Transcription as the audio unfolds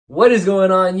What is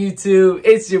going on YouTube?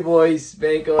 It's your boy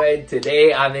Spanko, and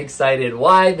today I'm excited.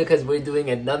 Why? Because we're doing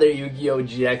another Yu-Gi-Oh!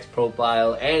 GX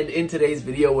profile, and in today's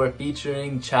video we're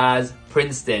featuring CHAZZ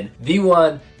Princeton, the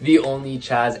one, the only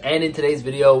CHAZZ, and in today's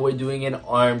video we're doing an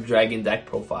Armed Dragon deck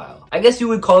profile. I guess you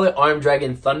would call it Armed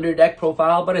Dragon Thunder deck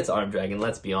profile, but it's Armed Dragon,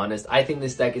 let's be honest. I think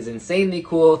this deck is insanely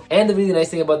cool, and the really nice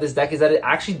thing about this deck is that it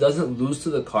actually doesn't lose to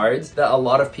the cards that a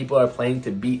lot of people are playing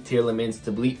to beat tier limits,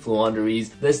 to beat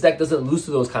Fluanderies. This deck doesn't lose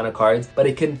to those kind of cards, but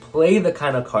it can play the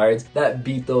kind of cards that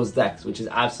beat those decks, which is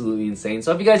absolutely insane.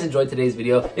 So if you guys enjoyed today's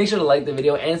video, make sure to like the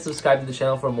video and subscribe to the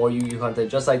channel for more Yu-Gi-Oh! Content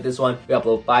just like this one. We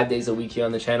upload 5 days a week here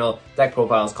on the channel. Deck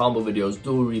profiles, combo videos,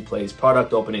 duel replays,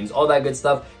 product openings, all that good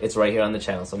stuff. It's right here on the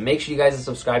channel. So make sure you guys are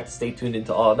subscribed to stay tuned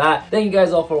into all of that. Thank you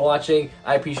guys all for watching.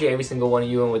 I appreciate every single one of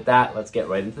you, and with that, let's get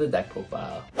right into the deck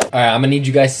profile. Alright, I'm gonna need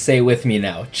you guys to say with me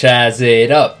now. CHAZZ it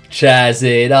up. CHAZZ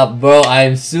it up. Bro, I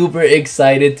am super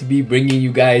excited to be bringing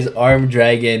you guys Armed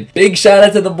Dragon. Big shout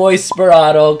out to the boy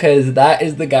Sperato, because that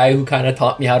is the guy who kind of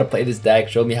taught me how to play this deck,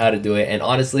 showed me how to do it, and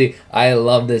honestly, I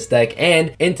love this deck.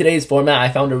 And in today's format, I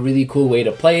found a really cool way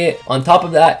to play it. On top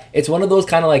of that, it's one of those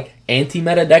kind of like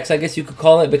anti-meta decks, I guess you could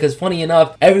call it, because funny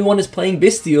enough, everyone is playing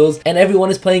Bestials and everyone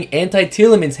is playing anti-tier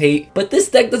limits hate, but this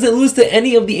deck doesn't lose to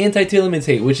any of the anti-tier limits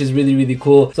hate, which is really, really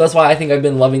cool. So that's why I think I've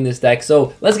been loving this deck.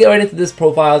 So let's get right into this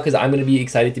profile, because I'm going to be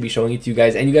excited to be showing it to you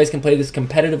guys, and you guys can play this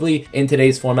competitively in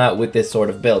today's format with this sort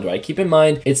of build, right? Keep in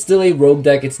mind, it's still a rogue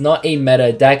deck, it's not a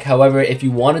meta deck. However, if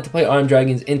you wanted to play Armed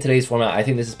Dragons in today's format, I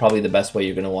think this is probably the best way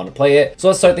you're going to want to play it. So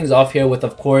let's start things off here with,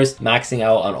 of course, maxing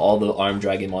out on all the Armed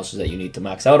Dragon monsters that you need to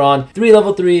max out on. 3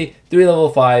 level 3, 3 level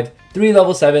 5, 3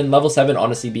 level 7, level 7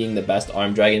 honestly being the best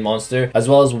Armed Dragon monster, as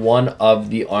well as 1 of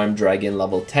the Armed Dragon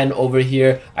level 10 over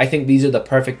here. I think these are the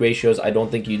perfect ratios. I don't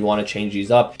think you'd want to change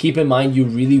these up. Keep in mind, you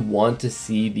really want to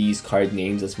see these card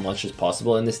names as much as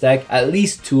possible in this deck. At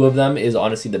least 2 of them is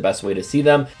honestly the best way to see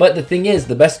them. But the thing is,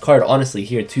 the best card honestly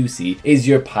here to see is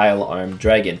your Pile Armed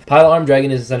Dragon. Pile Armed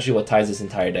Dragon is essentially what ties this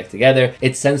entire deck together.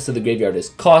 It sends to the graveyard as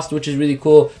cost, which is really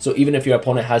cool. So even if your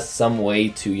opponent has some way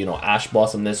to, you know, Ash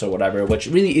Blossom this or whatever, which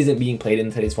really isn't being played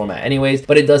in today's format anyways,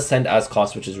 but it does send as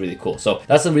cost, which is really cool. So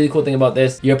that's the really cool thing about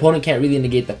this. Your opponent can't really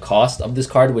negate the cost of this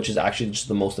card, which is actually just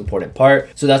the most important part.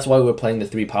 So that's why we're playing the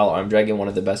 3 Pile Armed Dragon, one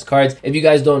of the best cards. If you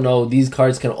guys don't know, these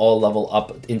cards can all level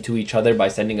up into each other by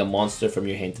sending a monster from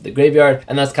your hand to the graveyard,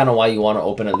 and that's kind of why you want to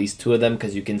open at least 2 of them,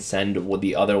 because you can send with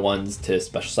the other ones to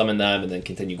special summon them and then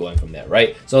continue going from there,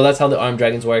 right? So that's how the Armed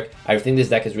Dragons work. I think this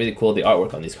deck is really cool. The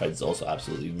artwork on these cards is also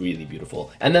absolutely really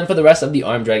beautiful. And then for the rest of the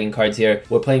Armed Dragon cards here,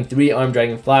 we're playing 3 Armed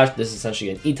Dragon Flash. This is essentially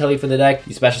an E-Telly for the deck.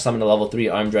 You special summon a level 3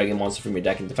 Armed Dragon monster from your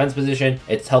deck in defense position.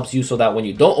 It helps you so that when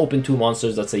you don't open 2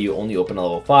 monsters, let's say you only open a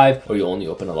level 5 or you only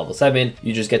open a level 7,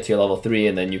 you just get to your level 3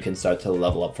 and then you can start to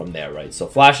level up from there, right? So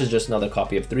Flash is just another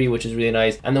copy of 3, which is really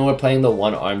nice. And then we're playing the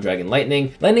 1 Armed Dragon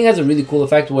Lightning. Lightning has a really cool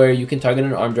effect where you can target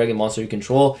an Armed Dragon monster you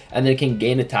control and then it can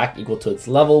gain attack equal to its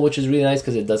level, which is really nice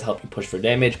because it does help you push for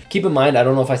damage. Keep in mind, I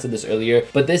don't know if I said this earlier,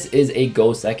 but this is a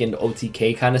go second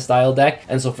OTK kind of style deck,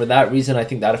 and so for that reason I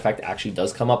think that effect actually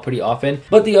does come up pretty often.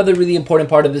 But the other really important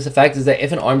part of this effect is that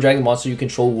if an Armed Dragon monster you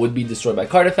control would be destroyed by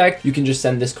card effect, you can just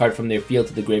send this card from their field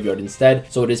to the graveyard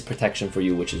instead, so it is protection for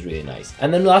you, which is really nice.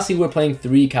 And then lastly, we're playing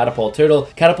 3 Catapult Turtle.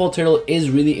 Catapult Turtle is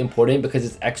really important because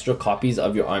it's extra copies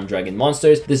of your Armed Dragon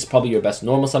monsters. This is probably your best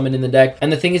normal summon in the deck,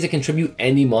 and the thing is it can tribute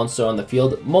any monster on the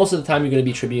field. Most of the time you're going to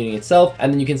be tributing itself,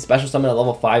 and then you can special summon a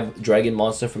level 5 dragon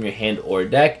monster from your hand or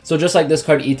deck. So just like this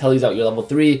card E-Tellies out your level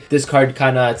 3, this card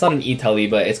kind of, it's not an E-Telly,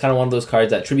 but it's kind of one of those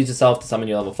cards that tributes itself to summon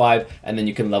your level 5, and then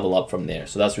you can level up from there.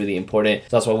 So that's really important.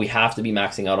 So that's why we have to be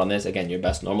maxing out on this. Again, your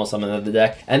best normal summon of the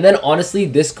deck. And then honestly,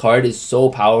 this card is so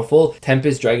powerful.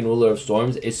 Tempest, Dragon Ruler of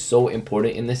Storms, is so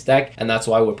important in this deck, and that's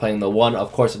why we're playing the 1.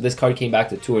 Of course, if this card came back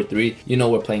to 2 or 3, you know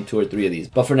we're playing 2 or 3 of these.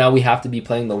 But for now, we have to be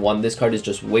playing the 1. This card is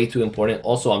just way too important.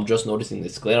 Also, I'm just noticing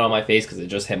this glare on my face because it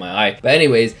just hit my eye. But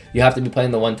anyways, you have to be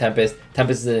playing the 1 Tempest.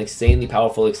 Tempest is an insanely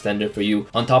powerful extender for you.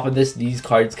 On top of this, these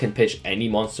cards can pitch any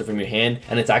monster from your hand,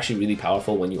 and it's actually really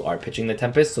powerful when you are pitching the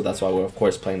Tempest, so that's why we're of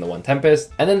course playing the 1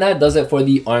 Tempest. And then that does it for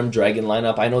the Armed Dragon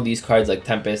lineup. I know these cards like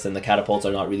Tempest and the Catapults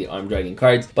are not really Armed Dragon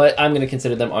cards, but I'm going to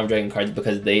consider them Armed Dragon cards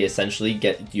because they essentially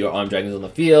get your Armed Dragons on the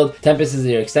field. Tempest is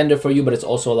your extender for you, but it's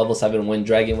also a level 7 Wind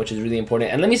Dragon, which is really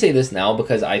important. And let me say this now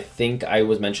because I think I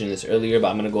was mentioning this earlier, but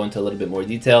I'm going to go into a little bit more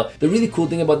detail. The really cool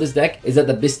thing about this deck is that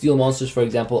the Bestial monsters, for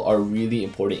example, are really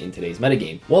important in today's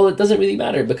metagame. Well, it doesn't really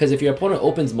matter because if your opponent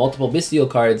opens multiple bestial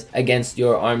cards against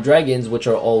your armed dragons, which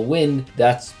are all wind,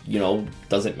 that's, you know,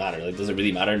 doesn't matter. Like, does it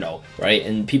really matter? No, right?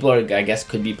 And people are, I guess,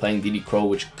 could be playing DD Crow,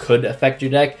 which could affect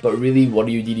your deck, but really, what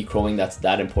are you DD Crowing that's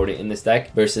that important in this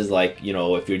deck versus, like, you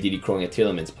know, if you're DD Crowing a Tier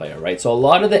Limits player, right? So a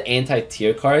lot of the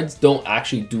anti-tier cards don't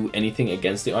actually do anything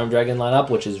against the armed dragon lineup,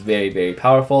 which is very, very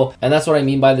powerful. And that's what I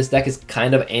mean by this deck is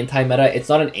kind of anti-meta. It's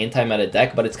not an anti-meta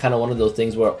deck, but it's kind of one of those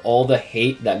things where all the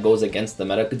hate that goes against the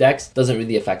meta decks doesn't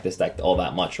really affect this deck all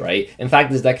that much, right? In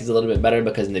fact, this deck is a little bit better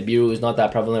because Nibiru is not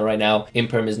that prevalent right now,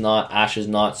 Imperm is not, Ash is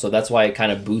not, so that's why it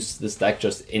kind of boosts this deck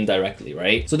just indirectly,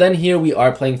 right? So then here we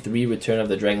are playing 3 Return of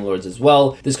the Dragon Lords as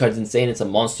well. This card's insane. It's a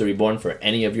monster reborn for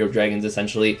any of your dragons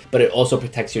essentially, but it also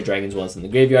protects your dragons once in the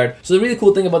graveyard. So the really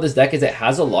cool thing about this deck is it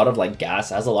has a lot of like gas,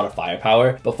 has a lot of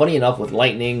firepower, but funny enough, with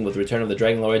lightning, with Return of the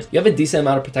Dragon Lords, you have a decent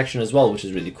amount of protection as well, which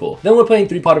is really cool. Then we're playing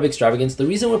 3 Pot of Extravagance. The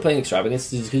reason we're playing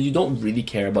Extravagance is because you don't really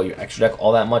care about your extra deck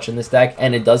all that much in this deck,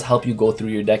 and it does help you go through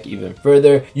your deck even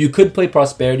further. You could play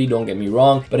Prosperity, don't get me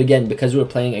wrong, but again, because we're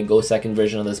playing a Go Second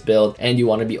version of this build and you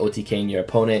want to be OTKing your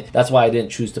opponent, that's why I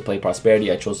didn't choose to play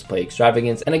Prosperity. I chose to play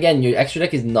Extravagance. And again, your extra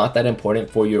deck is not that important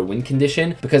for your win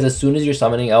condition, because as soon as you're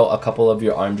summoning out a couple of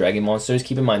your armed dragon monsters,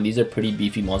 keep in mind these are pretty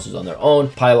beefy monsters on their own.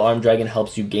 Pile Armed Dragon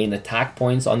helps you gain attack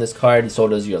points on this card, so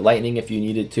does your Lightning if you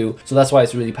needed to. So that's why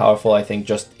it's really powerful, I think,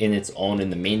 just in its own in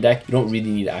the main deck. You don't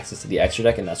really need access to the extra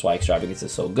deck, and that's why Extravagance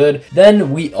is so good.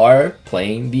 Then we are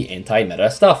playing the anti-meta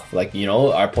stuff. Like, you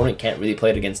know, our opponent can't really play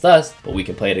it against us, but we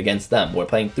can play it against them. We're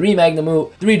playing 3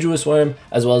 Magnemute, 3 Druid Worm,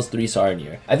 as well as 3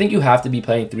 Saronir. I think you have to be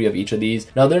playing 3 of each of these.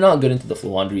 Now, they're not good into the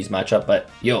Fluandrees matchup, but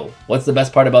yo, what's the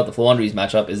best part about the Fluandrees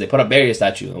matchup is they put up Barrier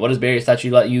Statue. And what does Barrier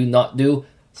Statue let you not do?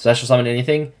 Special summon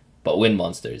anything but win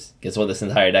monsters. Guess what this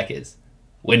entire deck is?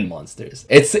 Win monsters.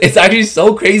 It's actually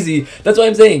so crazy. That's what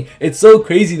I'm saying. It's so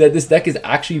crazy that this deck is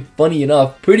actually, funny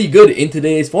enough, pretty good in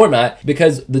today's format,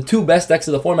 because the 2 best decks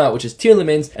of the format, which is Tier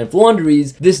Limits and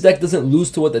Fluandrees, this deck doesn't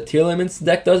lose to what the Tier Limits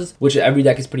deck does, which every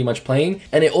deck is pretty much playing,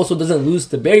 and it also doesn't lose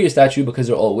to Barrier Statue because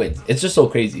they're all wins. It's just so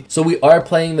crazy. So we are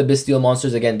playing the Bestial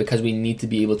monsters again because we need to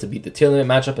be able to beat the Tier Limit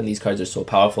matchup, and these cards are so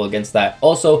powerful against that.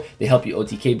 Also, they help you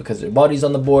OTK because their body's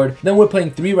on the board. Then we're playing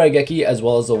 3 Raigeki as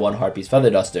well as the 1 Harpy's Feather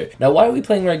Duster. Now, why are we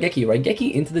playing Raigeki?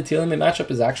 Raigeki into the Tier Limit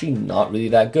matchup is actually not really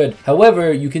that good.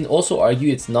 However, you can also argue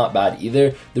it's not bad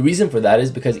either. The reason for that is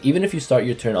because even if you start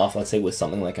your turn off, let's say, with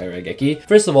something like a Raigeki,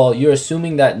 first of all, you're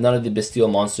assuming that none of the Bestial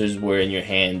monsters were in your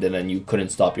hand and then you couldn't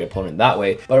stop your opponent that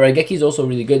way. But Raigeki is also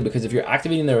really good because if you're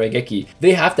activating the Raigeki,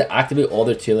 they have to activate all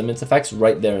their Tier Limits effects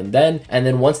right there and then. And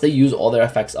then once they use all their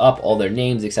effects up, all their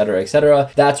names,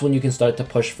 etc., that's when you can start to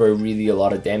push for really a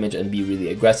lot of damage and be really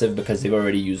aggressive because they've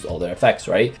already used all their effects,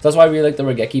 right? So that's why I really like the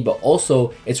Raigeki, but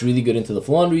also it's really good into the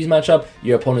Fluandrees matchup.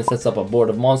 Your opponent sets up a board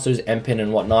of monsters, M-Pin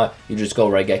and whatnot. You just go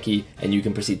Raigeki and you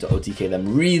can proceed to OTK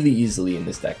them really easily in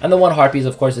this deck. And the 1 Harpies,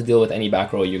 of course, to deal with any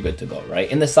back row, you're good to go, right?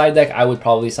 In the side deck, I would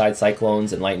probably side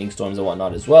Cyclones and Lightning Storms and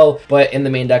whatnot as well, but in the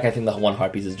main deck, I think the 1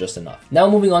 Harpies is just enough. Now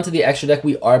moving on to the extra deck,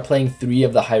 we are playing 3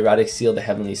 of the Hieratic Seal, the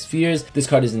Heavenly Spheres. This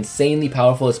card is insanely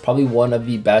powerful. It's probably one of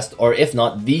the best, or if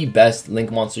not the best,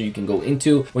 Link monster you can go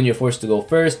into when you're forced to go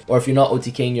first, or if you're not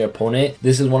OTKing your opponent.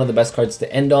 This is one of the best cards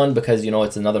to end on because, you know,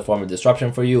 it's another form of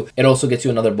disruption for you. It also gets you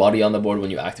another body on the board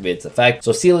when you activate its effect.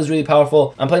 So Seal is really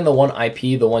powerful. I'm playing the 1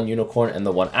 IP, the 1 Unicorn, and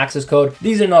the 1 Access Code.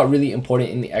 These are not really important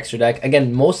in the extra deck.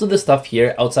 Again, most of the stuff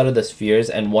here, outside of the Spheres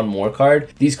and 1 more card,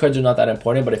 these cards are not that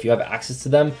important, but if you have access to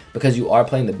them, because you are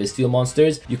playing the Bestial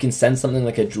monsters, you can send something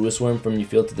like a Druid Worm from your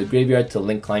field to the graveyard to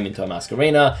link climb into a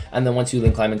Masquerena, and then once you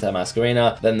link climb into a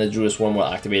Masquerena, then the Druid Worm will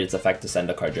activate its effect to send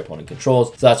a card your opponent controls.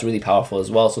 So that's really powerful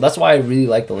as well. So that's why I really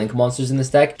like the Link monsters in this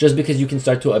deck, just because you can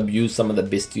start to abuse some of the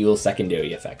Bestial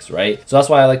secondary effects, right? So that's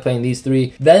why I like playing these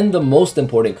 3. Then the most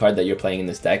important card that you're playing in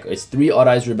this deck is 3 Odd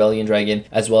Eyes Rebellion Dragon,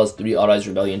 as well as 3 Odd Eyes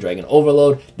Rebellion Dragon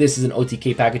Overload. This is an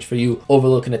OTK package for you.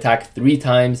 Overload can attack 3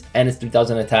 times, and it's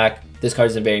 3000 attack. This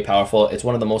card is very powerful. It's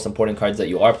one of the most important cards that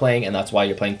you are playing, and that's why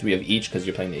you're playing 3 of each, because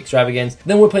you're playing the Extravagance.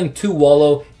 Then we're playing 2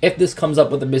 Wallow. If this comes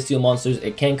up with the Bestial monsters,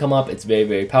 it can come up. It's very,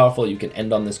 very powerful. You can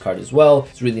end on this card as well.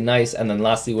 It's really nice. And then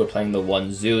lastly, we're playing the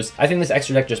 1 Zeus. I think this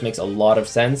extra deck just makes a lot of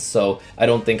sense, so I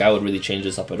don't think I would really change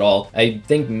this up at all. I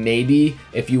think maybe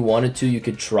if you wanted to, you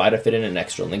could try to fit in an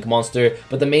extra Link monster,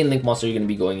 but the main Link monster you're going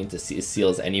to be going into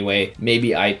Seals anyway.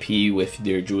 Maybe IP with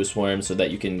your Druid Worm so that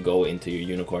you can go into your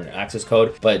Unicorn or Access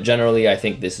Code, but generally I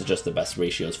think this is just the best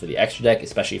ratios for the extra deck,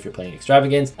 especially if you're playing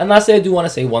Extravagance. And lastly, I do want to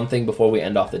say one thing before we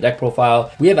end off the deck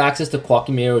profile. We have access to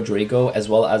Quackimero Draco as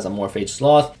well as a Morphage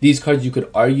Sloth. These cards you could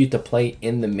argue to play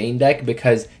in the main deck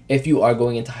because if you are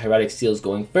going into Hieratic Seals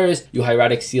going first, you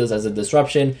Hieratic Seals as a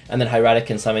disruption, and then Hieratic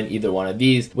can summon either one of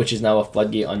these, which is now a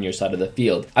floodgate on your side of the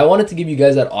field. I wanted to give you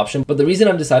guys that option, but the reason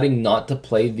I'm deciding not to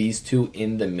play these two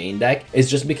in the main deck is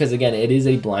just because, again, it is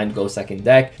a blind go second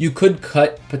deck. You could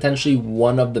cut potentially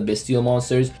one of the bestial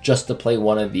monsters just to play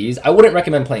one of these. I wouldn't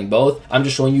recommend playing both. I'm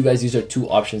just showing you guys these are two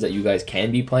options that you guys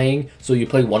can be playing, so you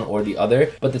play one or the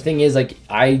other. But the thing is, like,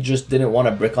 I just didn't want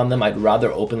to brick on them. I'd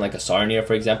rather open like a Sarnier,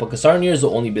 for example, because Sarnier is the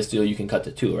only bestial you can cut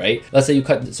to 2, right? Let's say you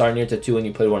cut Sarnier to 2 and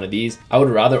you play one of these. I would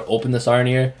rather open the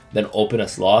Sarnier than open a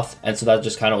Sloth, and so that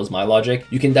just kind of was my logic.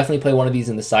 You can definitely play one of these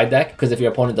in the side deck, because if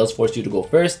your opponent does force you to go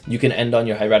first, you can end on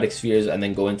your Hieratic Spheres and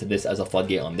then go into this as a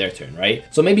floodgate on their turn, right?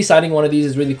 So maybe siding one of these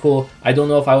is really cool. I don't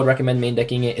know if I would recommend main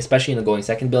decking it, especially in a going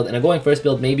second build. In a going first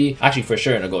build, maybe, actually for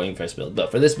sure in a going first build,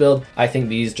 but for this build, I think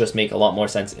these just make a lot more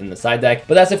sense in the side deck.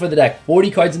 But that's it for the deck.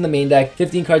 40 cards in the main deck,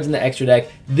 15 cards in the extra deck.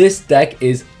 This deck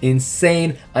is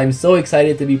insane. I'm so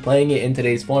excited to be playing it in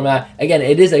today's format. Again,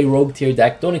 it is a rogue tier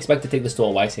deck. Don't expect to take this to a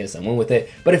YCS and win with it,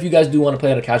 but if you guys do want to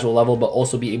play at a casual level but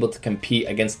also be able to compete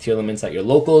against tier limits at your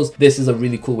locals, this is a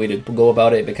really cool way to go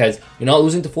about it, because you're not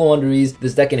losing to full underies.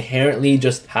 This deck inherently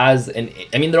just has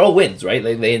I mean, they're all wins, right?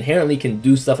 Like, they inherently can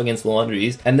do stuff against low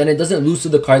underies, and then it doesn't lose to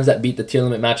the cards that beat the tier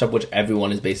limit matchup, which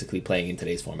everyone is basically playing in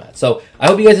today's format. So I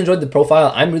hope you guys enjoyed the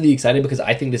profile. I'm really excited because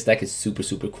I think this deck is super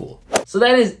cool. So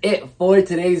that is it for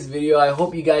today's video. I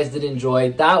hope you guys did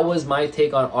enjoy. That was my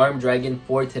take on Armed Dragon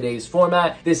for today's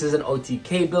format. This is an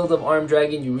OTK build of Armed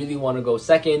Dragon. You really want to go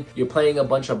second. You're playing a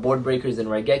bunch of board breakers in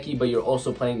Raigeki, but you're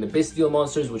also playing the bestial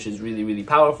monsters, which is really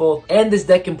powerful. And this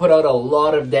deck can put out a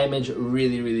lot of damage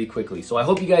really quickly. So I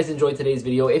hope you guys enjoyed today's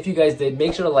video. If you guys did,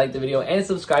 make sure to like the video and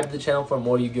subscribe to the channel for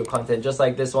more Yu-Gi-Oh content just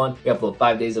like this one. We upload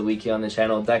 5 days a week here on the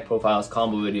channel. Deck profiles,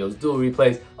 combo videos, dual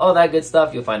replays, all that good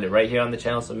stuff. You'll find it right here on the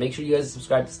channel. So make sure you guys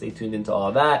subscribe to stay tuned into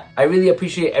all that. I really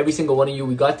appreciate every single one of you.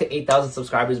 We got to 8,000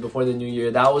 subscribers before the new year.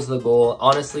 That was the goal.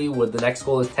 Honestly, the next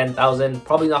goal is 10,000.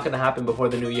 Probably not going to happen before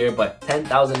the new year, but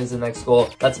 10,000 is the next goal.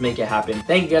 Let's make it happen.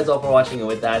 Thank you guys all for watching, and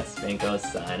with that, Spanko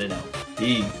signing out.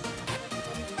 Peace.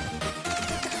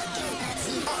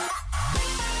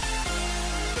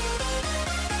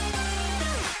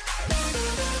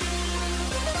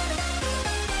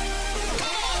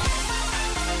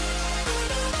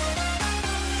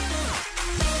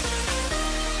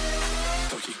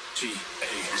 G-A.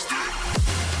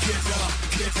 Get up.